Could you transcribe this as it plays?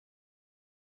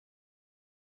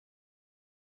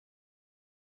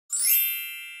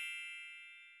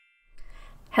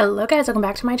Hello guys, welcome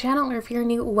back to my channel, or if you're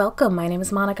new, welcome. My name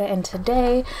is Monica and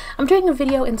today I'm doing a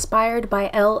video inspired by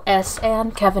LS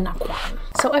and Kevyn Aucoin.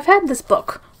 So I've had this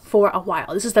book for a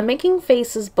while. This is the Making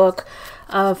Faces book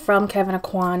from Kevyn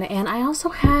Aucoin, and I also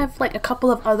have like a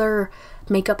couple of other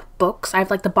makeup books. I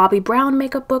have like the Bobbi Brown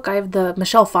makeup book, I have the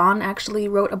Michelle Phan actually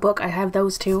wrote a book, I have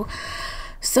those too.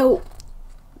 So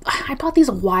I bought these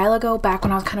a while ago, back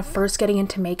when I was kind of first getting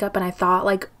into makeup, and I thought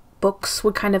like books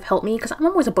would kind of help me because I'm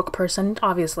always a book person,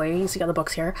 obviously. You see all the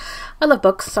books here. I love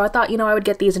books, so I thought, you know, I would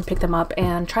get these and pick them up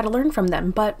and try to learn from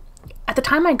them. But at the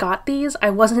time I got these,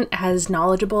 I wasn't as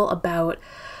knowledgeable about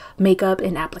makeup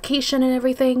and application and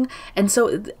everything, and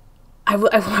so I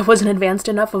wasn't advanced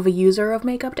enough of a user of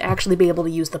makeup to actually be able to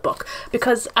use the book,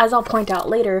 because as I'll point out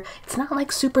later, it's not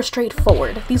like super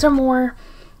straightforward. These are more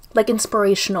like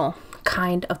inspirational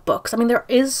kind of books. I mean, there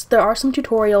are some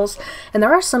tutorials and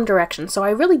there are some directions, so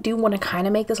I really do want to kind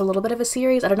of make this a little bit of a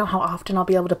series. I don't know how often I'll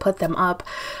be able to put them up,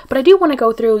 but I do want to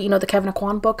go through, you know, the Kevyn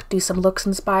Aucoin book, do some looks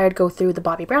inspired, go through the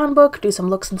Bobbi Brown book, do some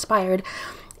looks inspired.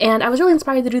 And I was really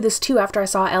inspired to do this too after I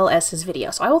saw LS's video,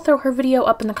 so I will throw her video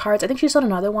up in the cards. I think she's done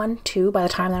another one too by the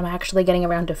time that I'm actually getting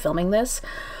around to filming this.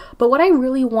 But what I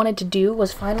really wanted to do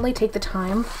was finally take the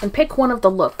time and pick one of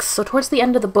the looks. So towards the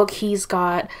end of the book, he's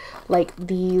got like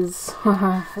these,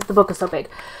 the book is so big,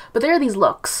 but there are these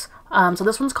looks. So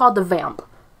this one's called the Vamp.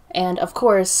 And of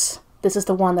course, this is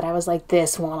the one that I was like,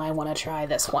 this one, I want to try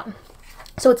this one.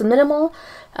 So it's a minimal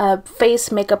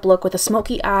face makeup look with a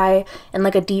smoky eye and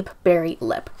like a deep berry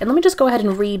lip. And let me just go ahead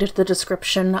and read the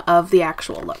description of the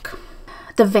actual look.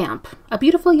 The Vamp. A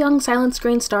beautiful young silent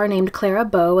screen star named Clara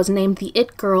Bow was named the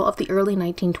it girl of the early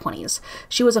 1920s.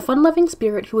 She was a fun-loving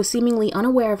spirit who was seemingly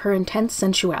unaware of her intense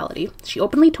sensuality. She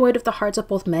openly toyed with the hearts of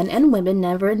both men and women,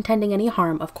 never intending any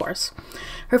harm, of course.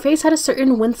 Her face had a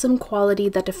certain winsome quality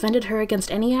that defended her against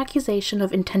any accusation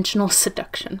of intentional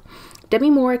seduction. Demi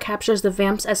Moore captures the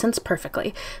Vamp's essence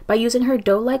perfectly. By using her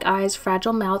doe-like eyes,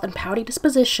 fragile mouth, and pouty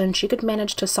disposition, she could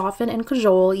manage to soften and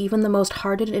cajole even the most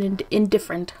hardened and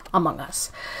indifferent among us.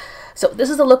 So this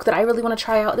is the look that I really want to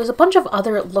try out. There's a bunch of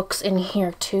other looks in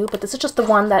here too, but this is just the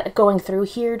one that going through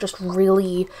here just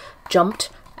really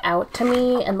jumped out to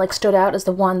me and like stood out as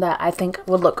the one that I think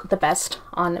would look the best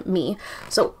on me.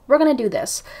 So we're gonna do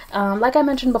this. Like I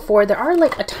mentioned before, there are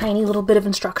like a tiny little bit of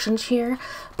instructions here,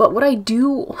 but what I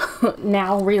do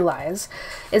now realize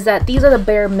is that these are the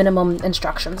bare minimum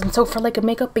instructions, and so for like a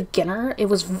makeup beginner it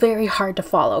was very hard to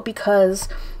follow, because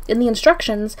in the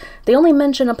instructions they only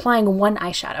mention applying one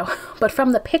eyeshadow, but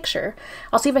from the picture,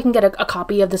 I'll see if I can get a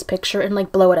copy of this picture and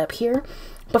like blow it up here.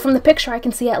 But from the picture, I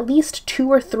can see at least 2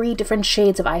 or 3 different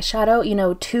shades of eyeshadow, you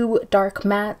know, 2 dark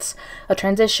mattes, a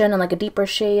transition, and like a deeper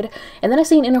shade. And then I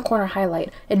see an inner corner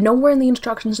highlight. And nowhere in the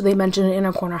instructions do they mention an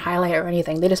inner corner highlight or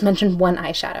anything. They just mention one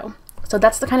eyeshadow. So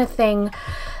that's the kind of thing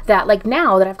that, like,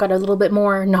 now that I've got a little bit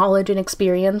more knowledge and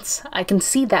experience, I can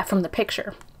see that from the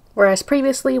picture. Whereas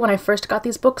previously, when I first got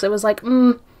these books, it was like,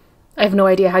 I have no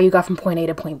idea how you got from point A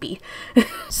to point B.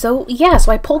 So yeah, so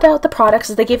I pulled out the products.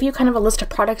 They give you kind of a list of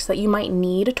products that you might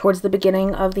need towards the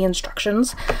beginning of the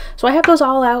instructions. So I have those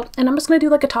all out, and I'm just going to do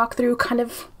like a talk through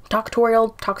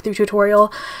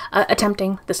tutorial,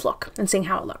 attempting this look and seeing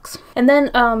how it looks. And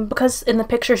then because in the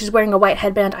picture she's wearing a white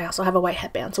headband, I also have a white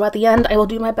headband. So at the end I will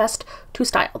do my best to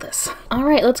style this. All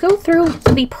right, let's go through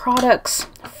the products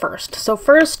first. So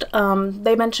first,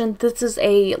 they mentioned this is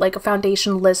a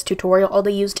foundation list tutorial. All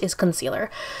they used is concealer.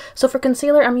 So for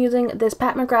concealer, I'm using this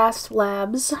Pat McGrath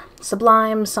Labs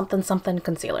Sublime something something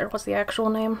concealer. What's the actual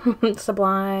name?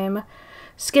 Sublime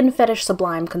Skin Fetish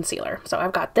Sublime Concealer. So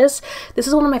I've got this. This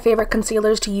is one of my favorite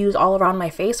concealers to use all around my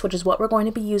face, which is what we're going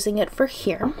to be using it for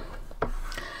here.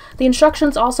 The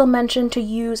instructions also mention to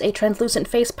use a translucent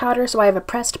face powder, so I have a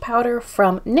pressed powder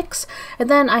from NYX,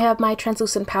 and then I have my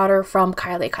translucent powder from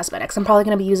Kylie Cosmetics. I'm probably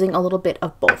going to be using a little bit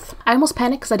of both. I almost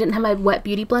panicked because I didn't have my wet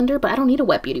beauty blender, but I don't need a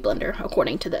wet beauty blender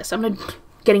according to this. I'm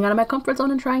getting out of my comfort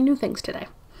zone and trying new things today.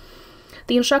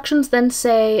 The instructions then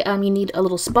say you need a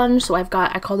little sponge, so I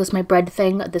call this my bread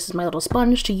thing. This is my little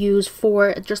sponge to use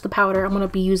for just the powder. I'm going to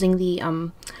be using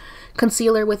the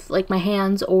concealer with like my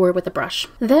hands or with a brush.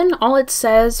 Then all it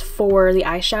says for the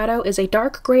eyeshadow is a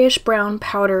dark grayish brown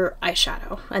powder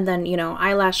eyeshadow, and then, you know,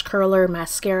 eyelash curler,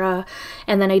 mascara,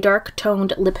 and then a dark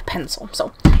toned lip pencil.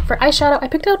 So for eyeshadow, I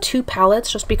picked out 2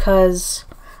 palettes just because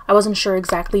I wasn't sure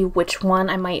exactly which one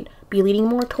I might be leaning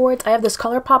more towards. I have this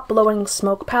Colourpop Blowin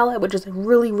Smoke palette, which is a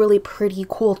really, really pretty,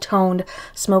 cool toned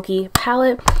smoky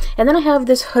palette. And then I have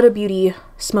this Huda Beauty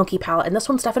smoky palette, and this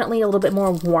one's definitely a little bit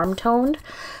more warm toned.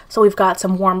 So we've got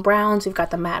some warm browns, we've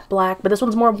got the matte black, but this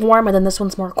one's more warm and then this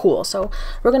one's more cool. So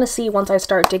we're gonna see once I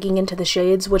start digging into the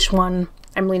shades which one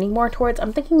I'm leaning more towards.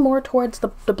 I'm thinking more towards the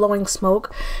Blowing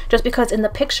Smoke, just because in the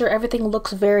picture everything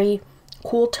looks very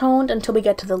cool toned until we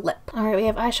get to the lip. All right, we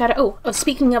have eyeshadow. Oh,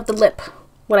 speaking of the lip,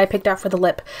 what I picked out for the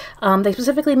lip, they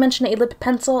specifically mentioned a lip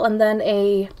pencil and then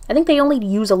I think they only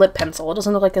use a lip pencil. It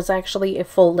doesn't look like it's actually a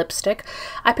full lipstick.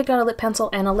 I picked out a lip pencil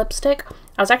and a lipstick.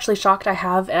 I was actually shocked I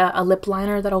have a lip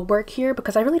liner that'll work here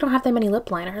because I really don't have that many lip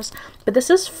liners. But this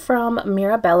is from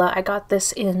Mirabella. I got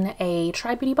this in a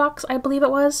Try Beauty box, I believe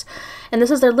it was. And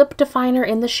this is their lip definer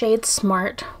in the shade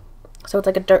Smart. So it's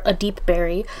like a deep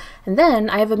berry. And then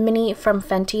I have a mini from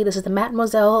Fenty. This is the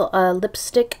Mattemoiselle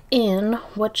lipstick in,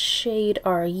 what shade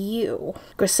are you?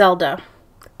 Griselda.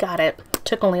 Got it.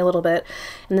 Took only a little bit.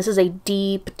 And this is a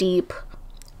deep, deep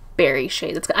berry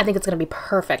shade. I think it's going to be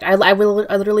perfect. I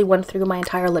literally went through my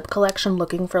entire lip collection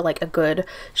looking for like a good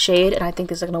shade, and I think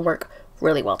this is going to work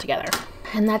really well together.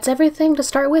 And that's everything to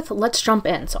start with. Let's jump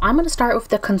in. So I'm going to start with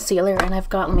the concealer, and I've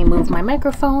got, let me move my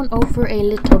microphone over a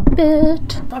little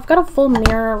bit. I've got a full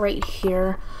mirror right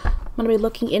here. I'm going to be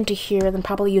looking into here, then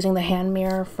probably using the hand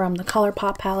mirror from the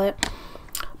Colourpop palette.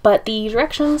 But the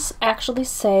directions actually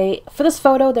say, for this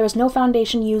photo, there is no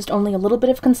foundation used, only a little bit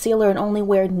of concealer and only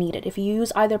where needed. If you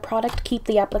use either product, keep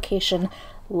the application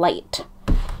light.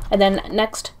 And then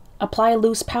next, apply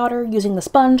loose powder using the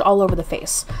sponge all over the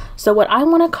face. So what I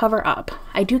want to cover up,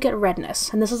 I do get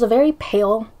redness, and this is a very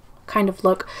pale kind of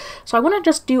look. So I want to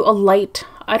just do a light,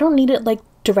 I don't need it like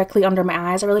directly under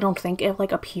my eyes. I really don't think it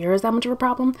like up here is that much of a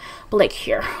problem, but like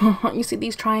here, you see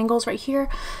these triangles right here,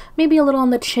 maybe a little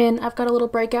on the chin. I've got a little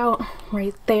breakout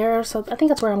right there, so I think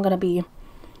that's where I'm going to be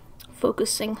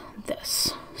focusing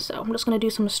this. So I'm just going to do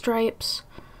some stripes,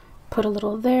 put a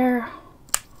little there.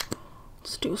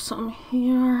 Let's do some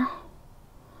here.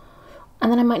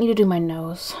 And then I might need to do my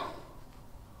nose.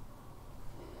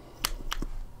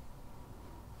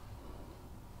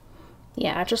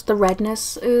 Yeah, just the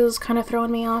redness is kind of throwing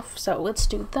me off. So let's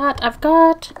do that.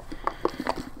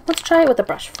 Let's try it with the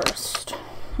brush first.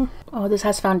 Oh, this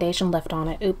has foundation left on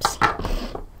it. Oops.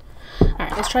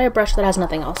 Alright, let's try a brush that has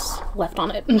nothing else left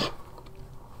on it.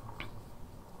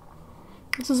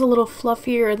 This is a little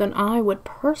fluffier than I would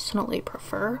personally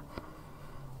prefer.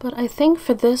 But I think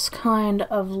for this kind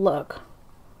of look,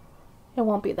 it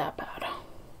won't be that bad.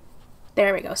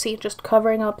 There we go. See, just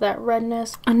covering up that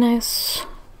redness. A nice,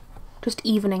 just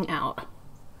evening out.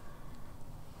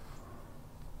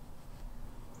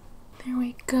 There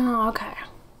we go. Okay.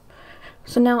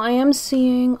 So now I am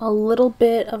seeing a little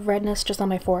bit of redness just on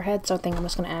my forehead, so I think I'm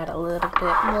just going to add a little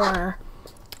bit more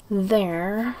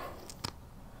there.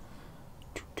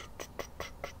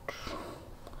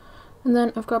 And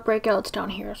then I've got breakouts down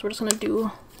here, so we're just going to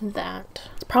do that.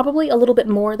 It's probably a little bit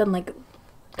more than like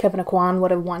Kevyn Aucoin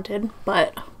would have wanted,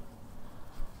 but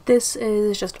this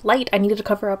is just light. I needed to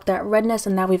cover up that redness,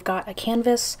 and now we've got a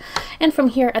canvas. And from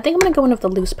here, I think I'm going to go in with the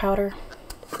loose powder.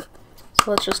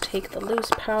 So let's just take the loose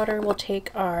powder. We'll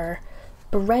take our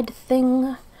bread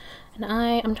thing, and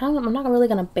I'm not really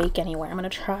going to bake anywhere. I'm going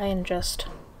to try and just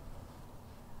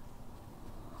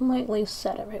lightly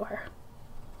set everywhere.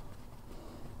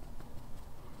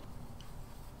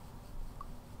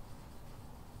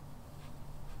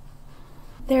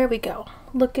 There we go.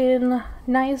 Looking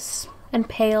nice and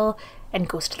pale and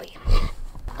ghostly.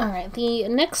 Alright, the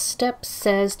next step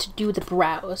says to do the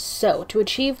brows. So, to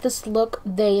achieve this look,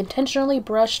 they intentionally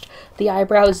brushed the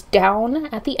eyebrows down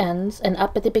at the ends and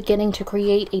up at the beginning to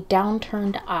create a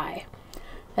downturned eye,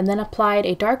 and then applied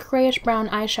a dark grayish brown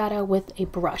eyeshadow with a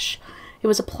brush. It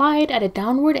was applied at a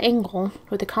downward angle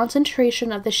with a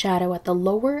concentration of the shadow at the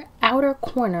lower outer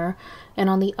corner and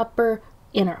on the upper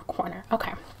inner corner.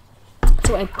 Okay.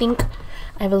 So I think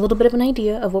I have a little bit of an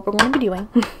idea of what we're going to be doing.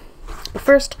 But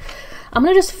first, I'm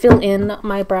going to just fill in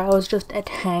my brows just a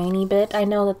tiny bit. I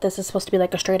know that this is supposed to be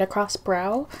like a straight across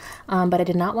brow, but I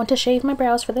did not want to shave my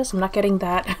brows for this. I'm not getting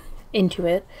that into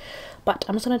it. But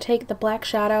I'm just going to take the black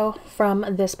shadow from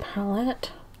this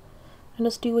palette and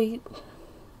just do a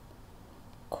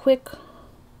quick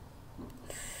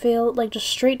fill, like just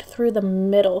straight through the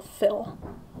middle fill.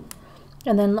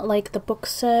 And then, like the book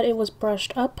said, it was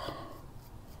brushed up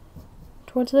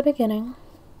towards the beginning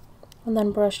and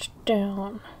then brushed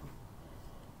down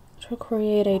to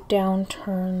create a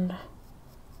downturned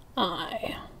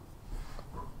eye.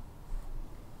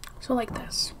 So like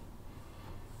this.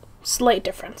 Slight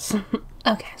difference.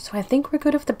 Okay, so I think we're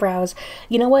good with the brows.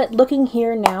 You know what? Looking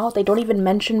here now, they don't even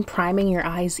mention priming your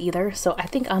eyes either, so I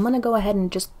think I'm gonna go ahead and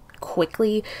just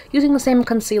quickly, using the same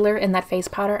concealer in that face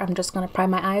powder, I'm just gonna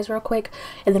prime my eyes real quick,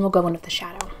 and then we'll go in with the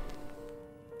shadow.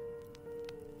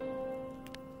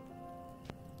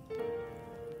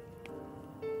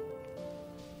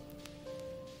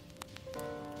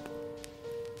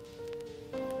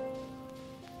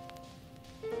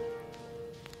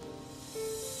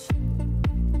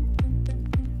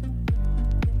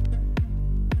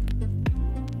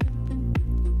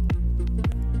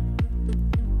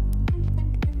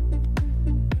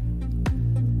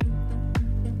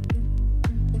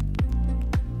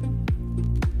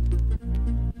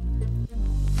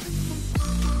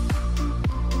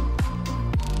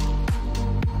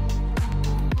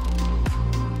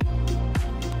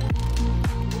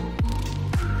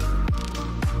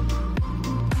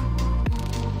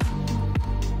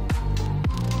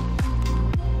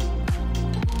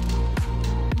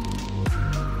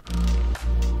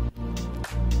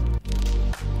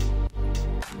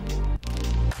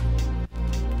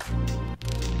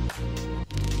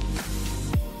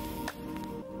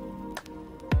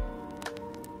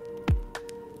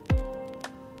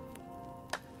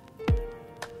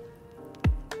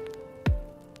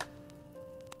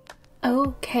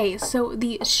 Okay, so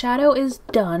the shadow is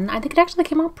done. I think it actually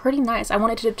came out pretty nice. I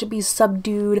wanted it to be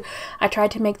subdued. I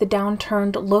tried to make the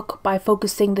downturned look by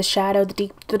focusing the shadow,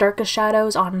 the darkest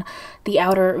shadows on the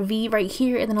outer V right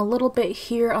here, and then a little bit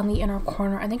here on the inner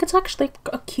corner. I think it's actually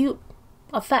a cute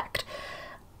effect.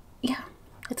 Yeah,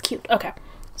 it's cute. Okay.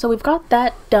 So we've got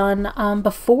that done.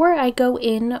 Before I go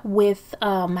in with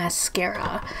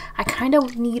mascara, I kind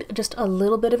of need just a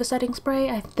little bit of a setting spray.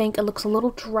 I think it looks a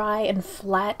little dry and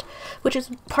flat, which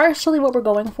is partially what we're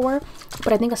going for,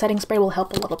 but I think a setting spray will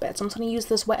help a little bit. So I'm just going to use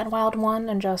this Wet n Wild one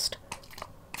and just...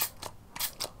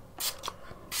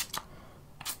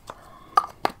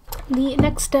 The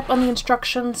next step on the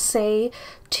instructions say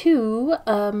to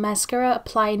mascara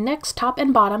apply next top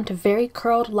and bottom to very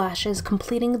curled lashes,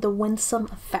 completing the winsome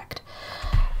effect.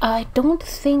 I don't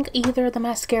think either of the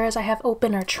mascaras I have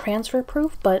open are transfer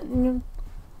proof, but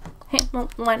hey, well,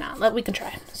 why not? We can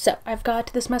try. So I've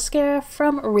got this mascara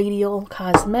from Radial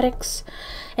Cosmetics,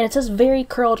 and it says very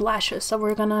curled lashes, so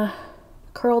we're gonna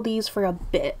curl these for a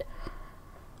bit.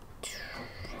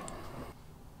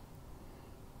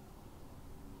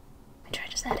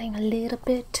 Adding a little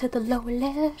bit to the lower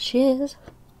lashes.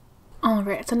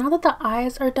 Alright, so now that the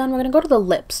eyes are done, we're going to go to the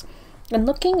lips. And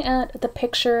looking at the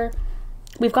picture,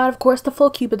 we've got, of course, the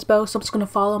full Cupid's bow, so I'm just going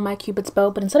to follow my Cupid's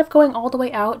bow. But instead of going all the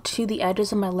way out to the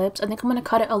edges of my lips, I think I'm going to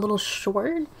cut it a little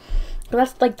short. But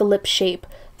that's like the lip shape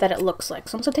that it looks like.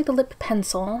 So I'm just going to take the lip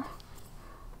pencil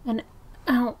and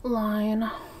outline.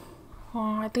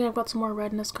 Oh, I think I've got some more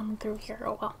redness coming through here.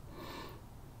 Oh well.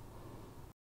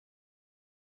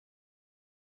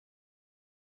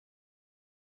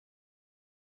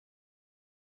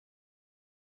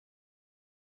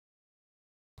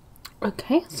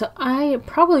 Okay, so I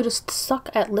probably just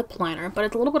suck at lip liner, but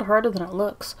it's a little bit harder than it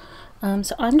looks.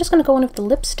 So I'm just going to go in with the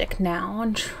lipstick now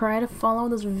and try to follow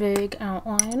this vague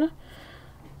outline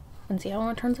and see how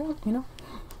it turns out, you know?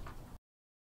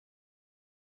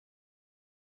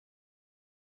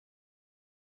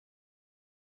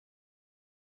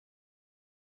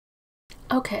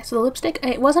 Okay, so the lipstick,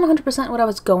 it wasn't 100% what I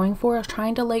was going for. I was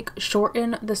trying to like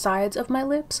shorten the sides of my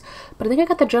lips, but I think I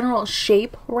got the general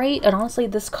shape right, and honestly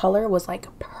this color was like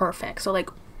perfect. So like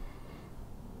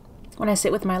when I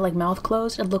sit with my like mouth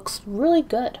closed, it looks really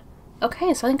good.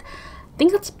 Okay, so I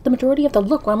think that's the majority of the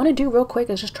look. What I'm gonna do real quick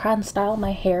is just try and style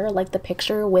my hair like the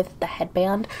picture with the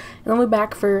headband, and then we'll be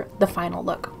back for the final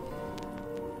look.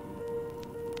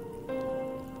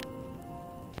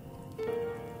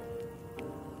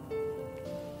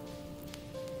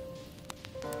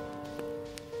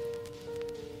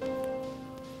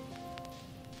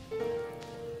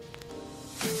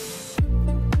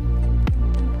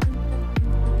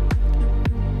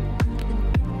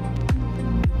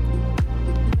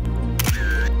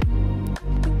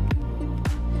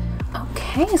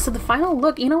 Okay, so the final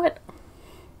look, you know what?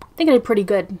 I think I did pretty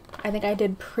good. I think I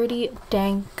did pretty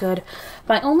dang good.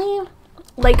 My only,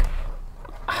 like,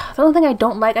 the only thing I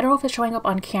don't like, I don't know if it's showing up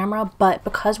on camera, but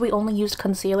because we only used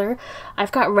concealer,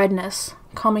 I've got redness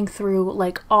coming through,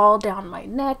 like, all down my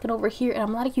neck and over here, and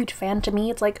I'm not a huge fan. To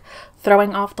me, it's, like,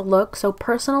 throwing off the look. So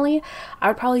personally, I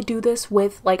would probably do this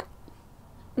with, like,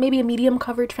 maybe a medium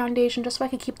coverage foundation just so I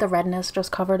could keep the redness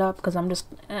just covered up, because I'm just,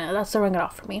 that's throwing it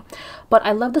off for me. But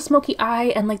I love the smoky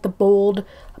eye and like the bold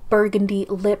burgundy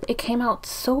lip. It came out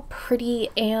so pretty,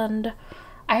 and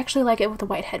I actually like it with the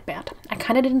white headband. I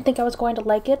kind of didn't think I was going to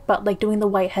like it, but like doing the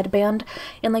white headband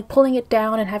and like pulling it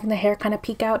down and having the hair kind of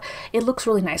peek out, it looks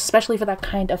really nice, especially for that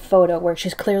kind of photo where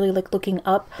she's clearly like looking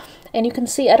up. And you can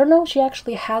see, I don't know if she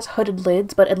actually has hooded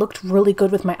lids, but it looked really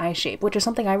good with my eye shape, which is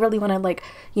something I really want to like,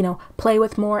 you know, play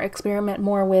with more, experiment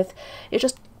more with. It's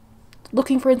just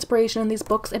looking for inspiration in these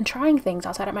books and trying things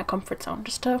outside of my comfort zone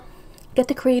just to get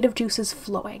the creative juices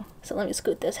flowing. So let me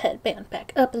scoot this headband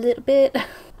back up a little bit.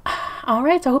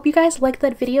 Alright, so I hope you guys liked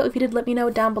that video. If you did, let me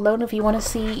know down below. And if you want to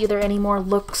see either any more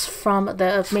looks from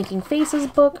the Making Faces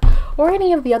book or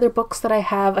any of the other books that I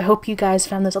have, I hope you guys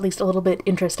found this at least a little bit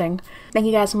interesting. Thank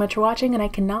you guys so much for watching, and I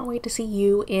cannot wait to see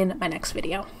you in my next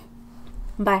video.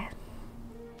 Bye.